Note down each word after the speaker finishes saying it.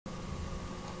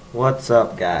What's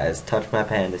up, guys? Touch My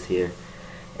Pandas here,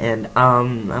 and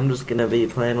I'm just gonna be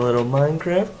playing a little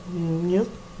Minecraft. Yep,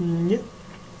 yep.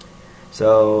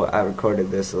 So I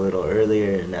recorded this a little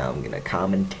earlier, and now I'm gonna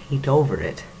commentate over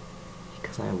it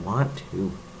because I want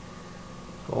to.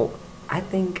 Well, I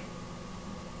think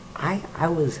I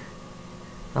was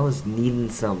needing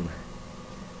some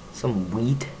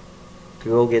wheat to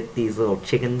go get these little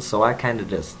chickens, so I kind of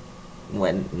just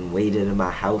went and waited in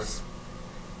my house.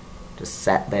 Just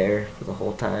sat there for the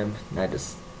whole time, and I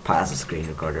just paused the screen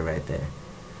recorder right there.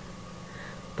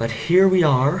 But here we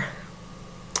are,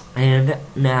 and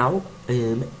now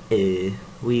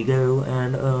we go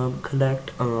and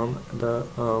collect the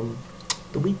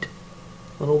wheat,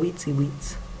 little wheatsy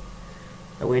wheats.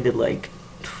 I waited like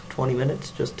 20 minutes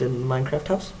just in the Minecraft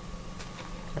house.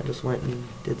 I just went and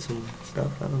did some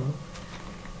stuff, I don't know.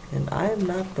 And I am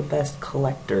not the best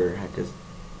collector. I just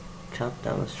chopped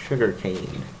down a sugar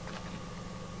cane.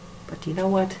 But you know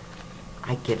what?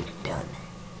 I get it done.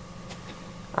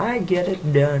 I get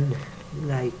it done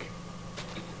like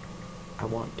I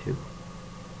want to.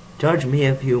 Judge me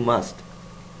if you must,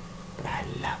 but I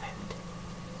love it.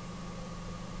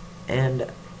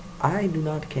 And I do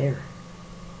not care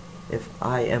if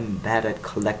I am bad at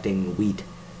collecting wheat.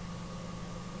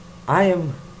 I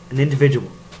am an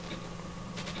individual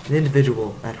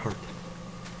at heart.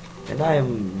 And I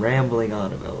am rambling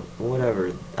on about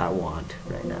whatever I want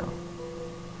right now.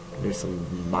 There's some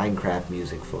Minecraft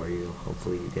music for you.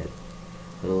 Hopefully you get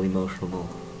a little emotional.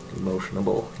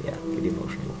 Yeah, get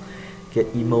emotional.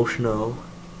 Get emotional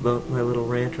about my little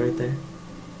rant right there.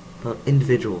 About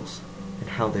individuals and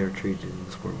how they're treated in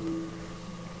this world.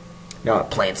 Now I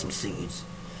plant some seeds.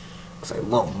 Because I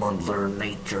love Mother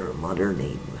Nature.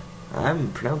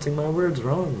 I'm pronouncing my words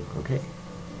wrong, okay?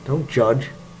 Don't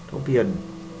judge. Don't be a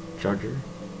judger.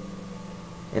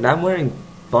 And I'm wearing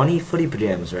bunny footy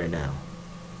pajamas right now.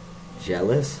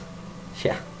 Jealous?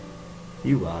 Yeah,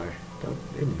 you are. Don't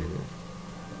admit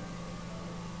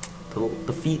it.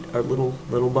 The feet are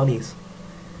little bunnies,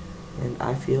 and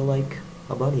I feel like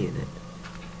a bunny in it.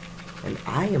 And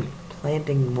I am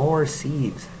planting more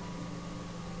seeds.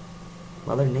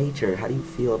 Mother Nature, how do you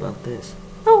feel about this?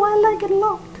 Oh, I like it a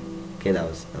lot. Okay, that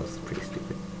was pretty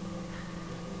stupid.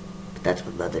 But that's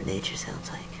what Mother Nature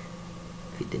sounds like.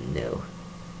 If you didn't know.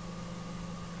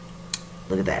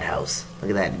 Look at that house.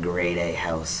 Look at that grade A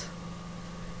house.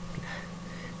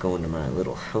 Go into my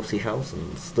little housey house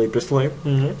and sleep.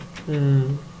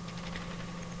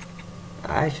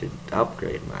 I should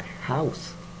upgrade my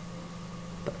house.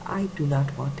 But I do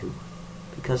not want to.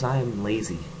 Because I am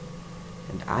lazy.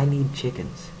 And I need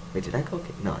chickens. Wait, did I go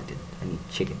get... No, I didn't. I need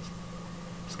chickens.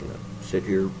 I'm just gonna sit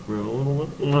here for a little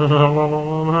bit.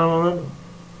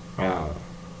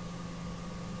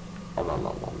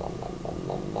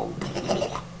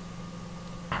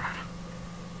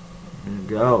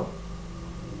 Go.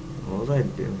 What was I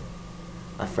doing?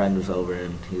 My friend was over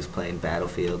and he was playing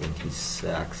Battlefield and he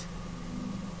sucks.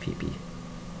 Pee-pee.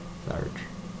 Large.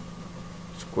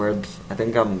 Squids. I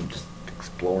think I'm just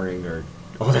exploring or...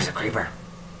 Oh, there's a creeper.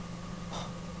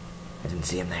 I didn't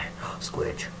see him there.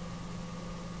 Squidge.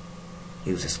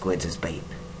 Use the squids as bait.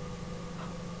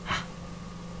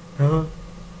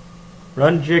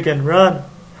 Run, chicken, run!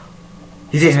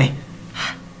 He sees me.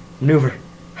 Maneuver.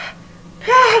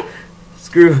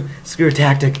 Screw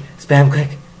tactic. Spam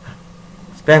click.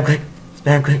 Spam click.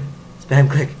 Spam click. Spam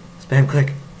click. Spam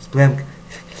click. Spam.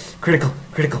 Critical.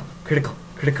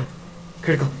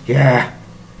 Yeah.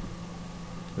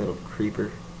 Little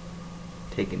creeper.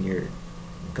 Taking your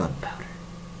gunpowder.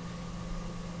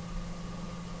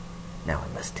 Now I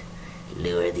must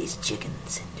lure these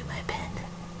chickens into my pen.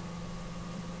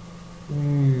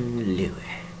 Lure.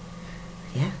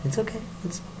 Yeah, it's okay.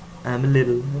 I'm a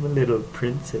little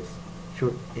princess.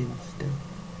 Short and stout.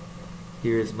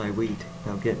 Here is my wheat.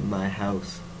 Now get in my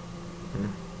house.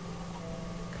 Come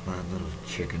on, little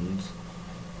chickens.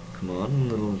 Come on,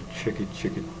 little chickens.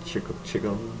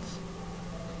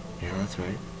 Yeah, that's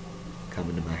right. Come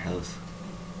into my house.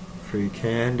 Free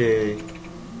candy.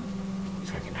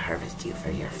 So I can harvest you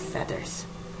for your feathers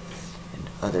and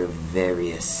other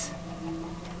various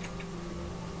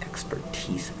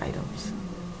expertise items.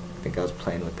 I think I was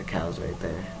playing with the cows right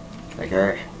there. Like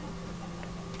her.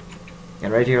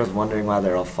 And right here I was wondering why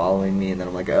they're all following me, and then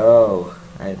I'm like, oh,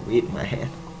 I had wheat in my hand.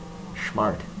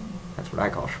 Smart. That's what I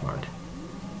call smart.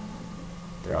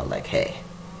 They're all like, hey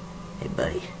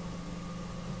buddy,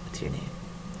 what's your name?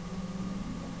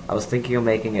 I was thinking of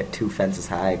making it 2 fences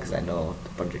high because I know a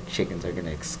bunch of chickens are going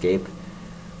to escape,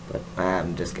 but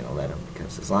I'm just going to let them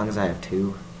because as long as I have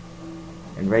 2.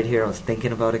 And right here I was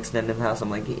thinking about extending the house. I'm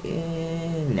like,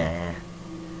 nah.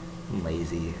 I'm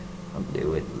lazy. I'll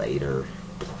do it later.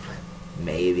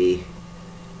 Maybe.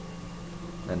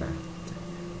 Then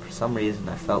for some reason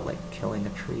I felt like killing a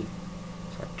tree.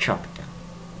 So I chopped it down.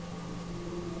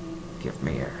 Give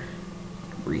me your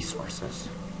resources.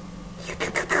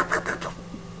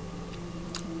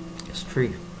 This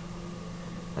tree.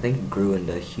 I think it grew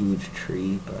into a huge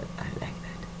tree, but I like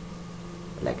that.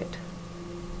 I like it.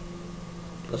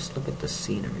 Let's look at the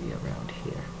scenery around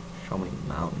here. So many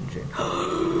mountains and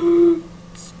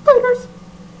spiders!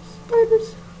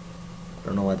 Spiders! I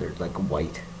don't know why they're like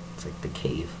white. It's like the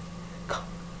cave. Come,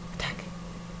 attack.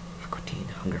 Aqua Teen,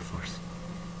 Hunger Force.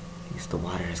 Use the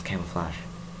water as camouflage.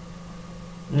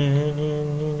 They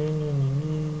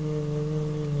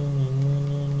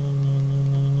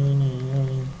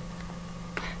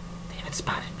haven't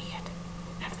spotted me yet,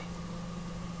 have they?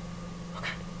 Oh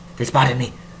god, they spotted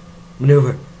me!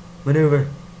 Maneuver, maneuver,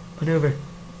 maneuver,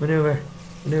 maneuver,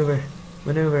 maneuver,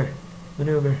 maneuver,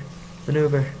 maneuver,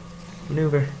 maneuver,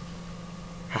 maneuver.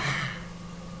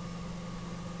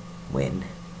 Win.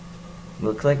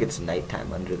 Looks like it's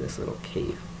nighttime under this little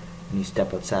cave. And you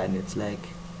step outside and it's like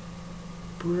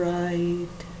bright.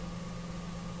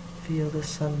 Feel the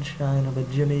sunshine of a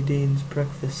Jimmy Dean's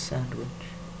breakfast sandwich.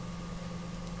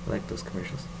 I like those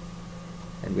commercials.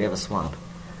 And we have a swamp.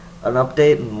 An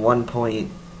update in 1.1,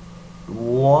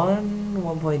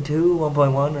 1.2,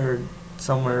 1.1, or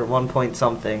somewhere 1 point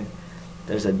something.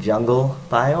 There's a jungle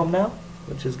biome now,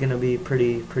 which is gonna be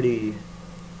pretty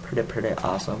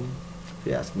awesome, if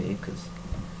you ask me, because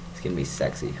it's gonna be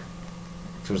sexy.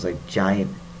 So there's like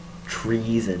giant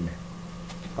trees and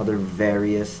other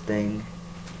various thing.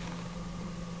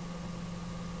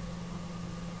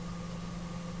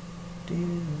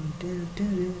 Do, do, do,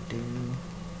 do, do.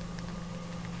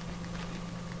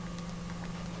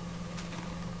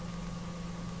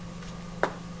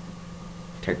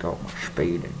 Take out my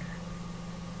spade and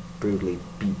brutally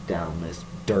beat down this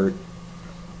dirt.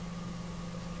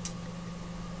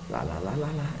 La la la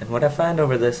la la. And what I find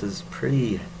over this is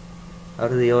pretty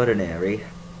out of the ordinary.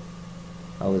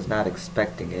 I was not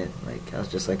expecting it. Like, I was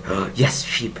just like, oh, yes,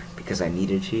 sheep, because I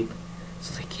needed sheep.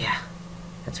 So I was like, yeah,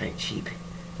 that's right, sheep.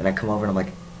 Then I come over and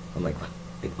I'm like, what?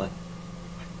 Wait, what?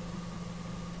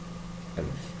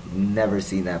 I've never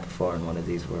seen that before in one of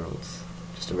these worlds.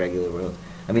 Just a regular world.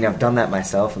 I mean, I've done that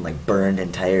myself and like burned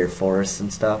entire forests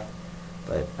and stuff,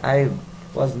 but I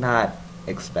was not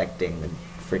expecting a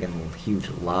friggin' huge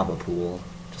lava pool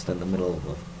just in the middle of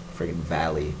a friggin'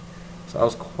 valley. So I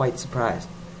was quite surprised.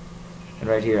 And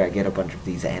right here I get a bunch of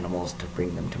these animals to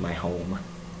bring them to my home.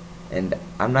 And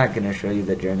I'm not going to show you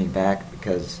the journey back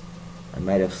because I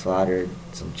might have slaughtered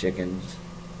some chickens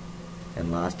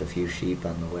and lost a few sheep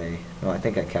on the way. No, I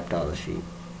think I kept all the sheep.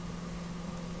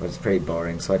 But it's pretty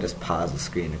boring, so I just pause the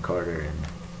screen recorder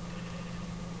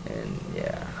and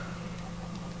yeah.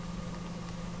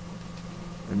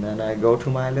 And then I go to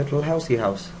my little housey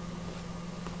house.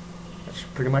 That's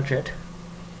pretty much it.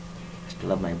 I still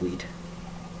love my wheat.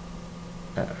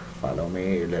 Follow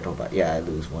me, you little but yeah, I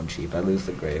lose one sheep. I lose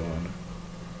the gray one.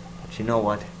 But you know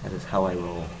what? That is how I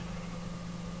roll.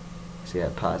 See, I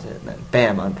pause it and then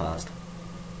bam, unpaused.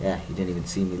 Yeah, you didn't even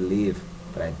see me leave,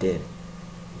 but I did.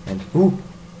 And ooh,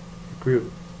 it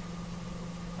grew.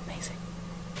 Amazing.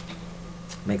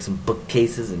 Make some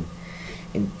bookcases and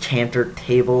enchanter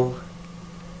table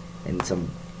and some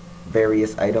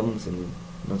various items, and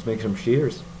let's make some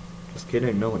shears. Just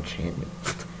kidding, no enchantment.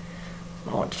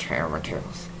 No enchantment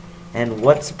materials. And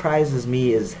what surprises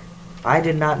me is I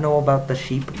did not know about the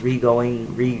sheep regrowing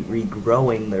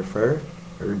their fur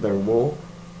or their wool.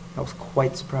 I was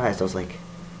quite surprised. I was like,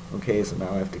 okay, so now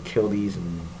I have to kill these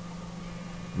and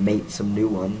mate some new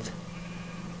ones,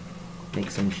 make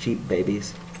some sheep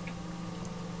babies.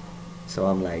 So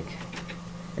I'm like,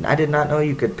 and I did not know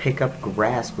you could pick up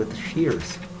grass with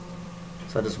shears.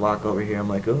 So I just walk over here. I'm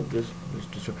like, oh, this.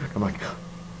 I'm like,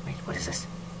 wait, what is this?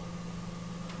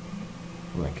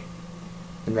 I'm like,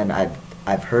 and then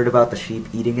I've heard about the sheep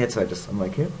eating it, so I'm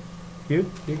like, here you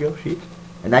go, sheep.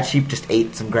 And that sheep just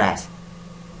ate some grass.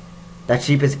 That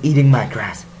sheep is eating my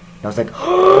grass. And I was like,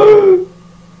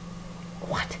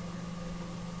 what?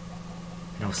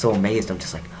 And I was so amazed. I'm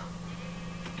just like,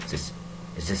 is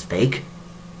this fake?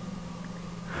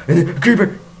 And then,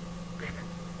 creeper!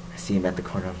 I see him at the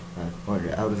corner of, or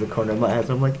out of the corner of my eyes.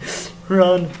 I'm like,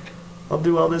 run! I'll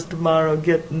do all this tomorrow.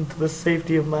 Get into the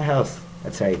safety of my house.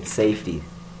 That's right, safety.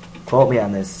 Quote me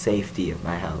on this, safety of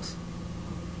my house.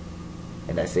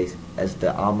 And I say, as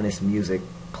the ominous music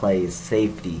plays,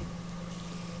 safety.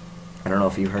 I don't know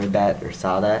if you heard that or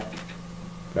saw that,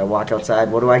 but I walk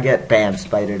outside. What do I get? Bam,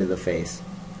 spider to the face.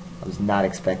 I was not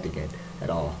expecting it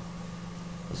at all.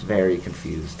 was very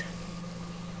confused.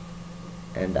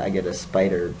 And I get a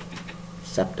spider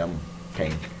septum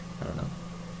tank. I don't know.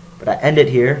 But I end it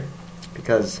here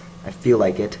because I feel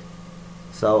like it.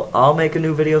 So I'll make a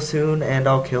new video soon and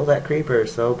I'll kill that creeper.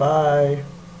 So bye.